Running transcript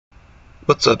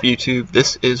What's up YouTube,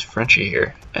 this is Frenchie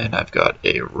here, and I've got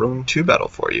a Rune 2 battle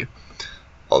for you.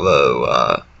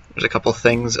 Although, there's a couple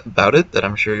things about it that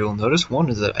I'm sure you'll notice. One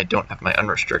is that I don't have my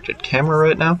unrestricted camera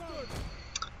right now.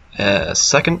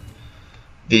 Second,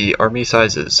 the army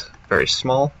size is very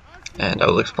small, and I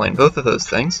will explain both of those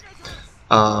things.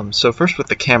 So first with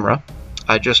the camera,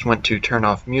 I just went to turn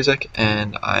off music,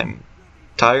 and I'm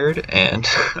tired, and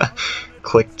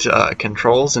clicked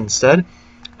controls instead.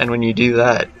 And when you do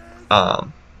that,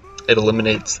 it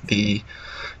eliminates the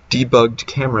debugged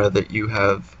camera that you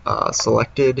have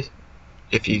selected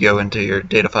if you go into your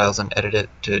data files and edit it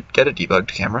to get a debugged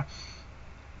camera.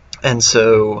 And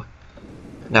so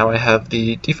now I have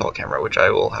the default camera, which I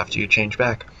will have to change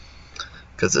back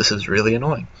because this is really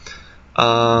annoying.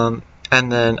 And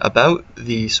then about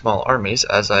the small armies,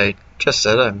 as I just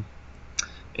said, I'm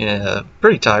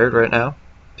pretty tired right now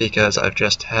because I've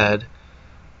just had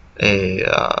a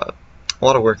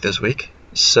lot of work this week.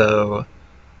 So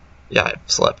yeah,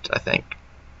 I've slept I think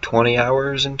 20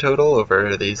 hours in total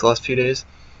over these last few days,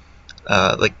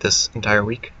 like this entire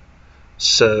week.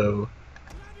 So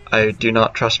I do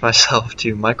not trust myself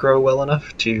to micro well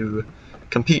enough to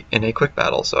compete in a quick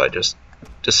battle, so I just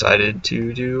decided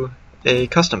to do a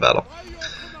custom battle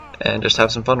and just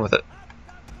have some fun with it.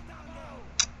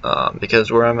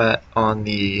 Because where I'm at on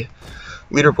the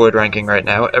leaderboard ranking right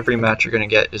now, every match you're going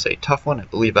to get is a tough one. I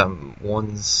believe I'm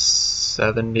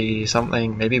 170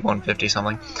 something, maybe 150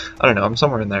 something. I don't know, I'm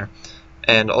somewhere in there.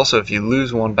 And also, if you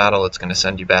lose one battle, it's going to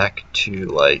send you back to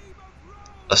like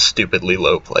a stupidly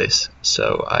low place.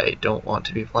 So I don't want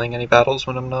to be playing any battles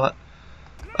when I'm not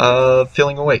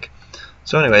feeling awake.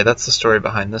 So anyway, that's the story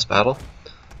behind this battle.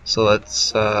 So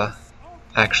let's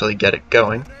actually get it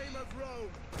going.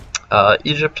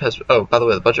 Egypt has, oh, by the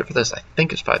way, the budget for this I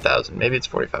think is 5,000, maybe it's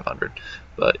 4,500,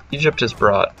 but Egypt has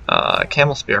brought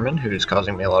Camel Spearman, who's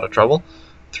causing me a lot of trouble,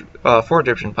 4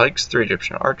 Egyptian Pikes, 3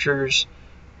 Egyptian Archers,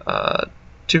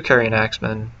 2 Carrion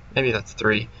Axemen, maybe that's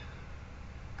 3.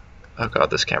 Oh god,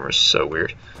 this camera's so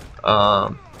weird.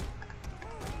 And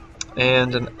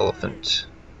an Elephant.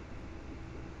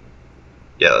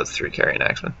 Yeah, that's 3 Carrion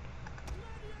Axemen.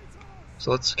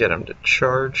 So let's get him to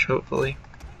charge, hopefully.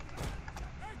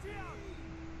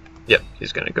 Yep,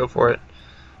 he's going to go for it.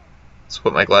 That's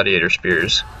what my gladiator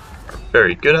spears are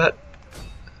very good at.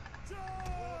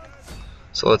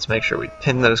 So let's make sure we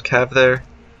pin those cav there.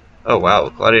 Oh wow,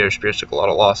 gladiator spears took a lot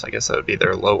of loss. I guess that would be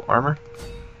their low armor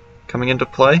coming into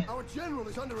play.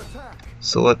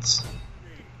 So let's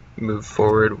move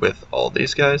forward with all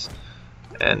these guys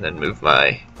and then move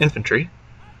my infantry.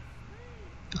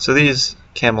 So these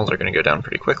camels are going to go down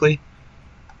pretty quickly,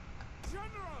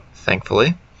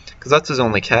 thankfully, because that's his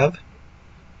only cav.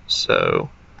 So,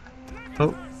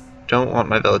 oh, don't want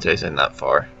my velites in that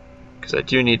far, because I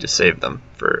do need to save them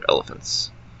for elephants.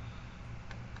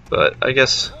 But I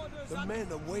guess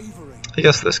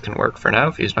this can work for now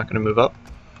if he's not going to move up.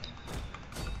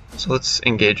 So let's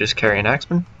engage his Carrion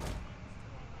Axeman.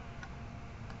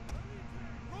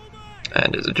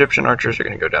 And his Egyptian archers are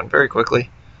going to go down very quickly.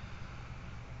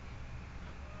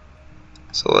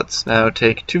 So let's now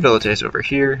take 2 velites over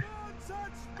here.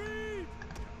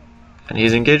 And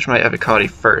he's engaged my Epicati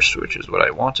first, which is what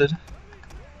I wanted.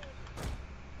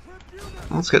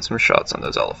 Let's get some shots on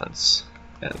those elephants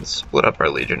and split up our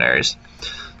legionaries.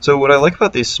 So what I like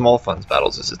about these small funds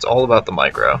battles is it's all about the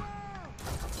micro.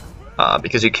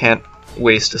 Because you can't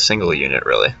waste a single unit,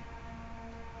 really.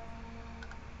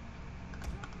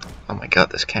 Oh my god,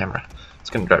 this camera. It's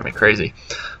going to drive me crazy.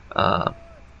 But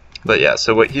yeah,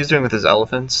 so what he's doing with his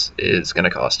elephants is going to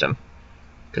cost him.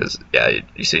 Because, yeah,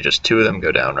 you see just 2 of them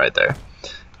go down right there.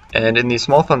 And in these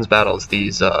small funds battles,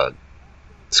 these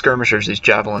skirmishers, these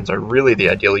javelins, are really the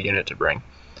ideal unit to bring,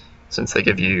 since they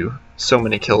give you so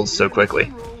many kills so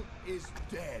quickly.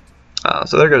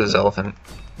 So there goes his elephant.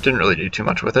 Didn't really do too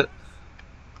much with it.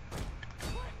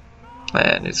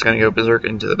 And he's going to go berserk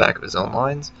into the back of his own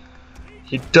lines.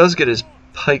 He does get his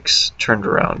pikes turned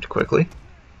around quickly,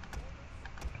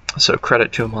 so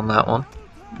credit to him on that one.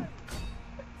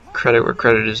 Credit where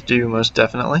credit is due, most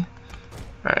definitely.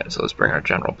 Alright, so let's bring our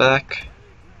general back.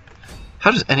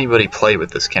 How does anybody play with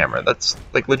this camera? That's,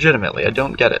 like, legitimately, I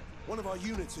don't get it. One of our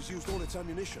units has used all its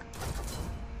ammunition.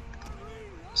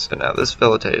 So now this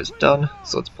velite is done,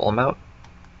 so let's pull him out.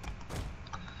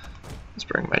 Let's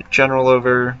bring my general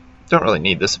over. Don't really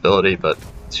need this ability, but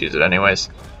let's use it anyways.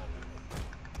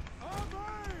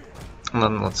 And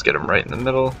then let's get him right in the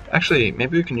middle. Actually,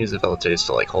 maybe we can use the velites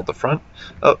to like hold the front.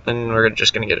 Oh, and we're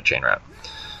just going to get a chain wrap.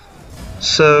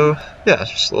 So, yeah,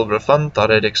 just a little bit of fun.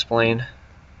 Thought I'd explain,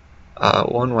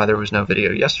 1, why there was no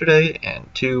video yesterday,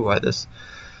 and 2, why this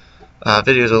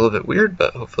Video is a little bit weird,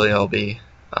 but hopefully I'll be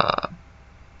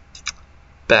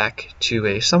back to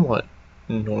a somewhat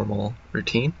normal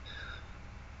routine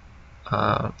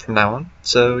from now on.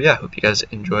 So yeah, hope you guys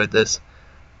enjoyed this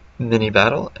mini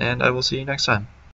battle, and I will see you next time.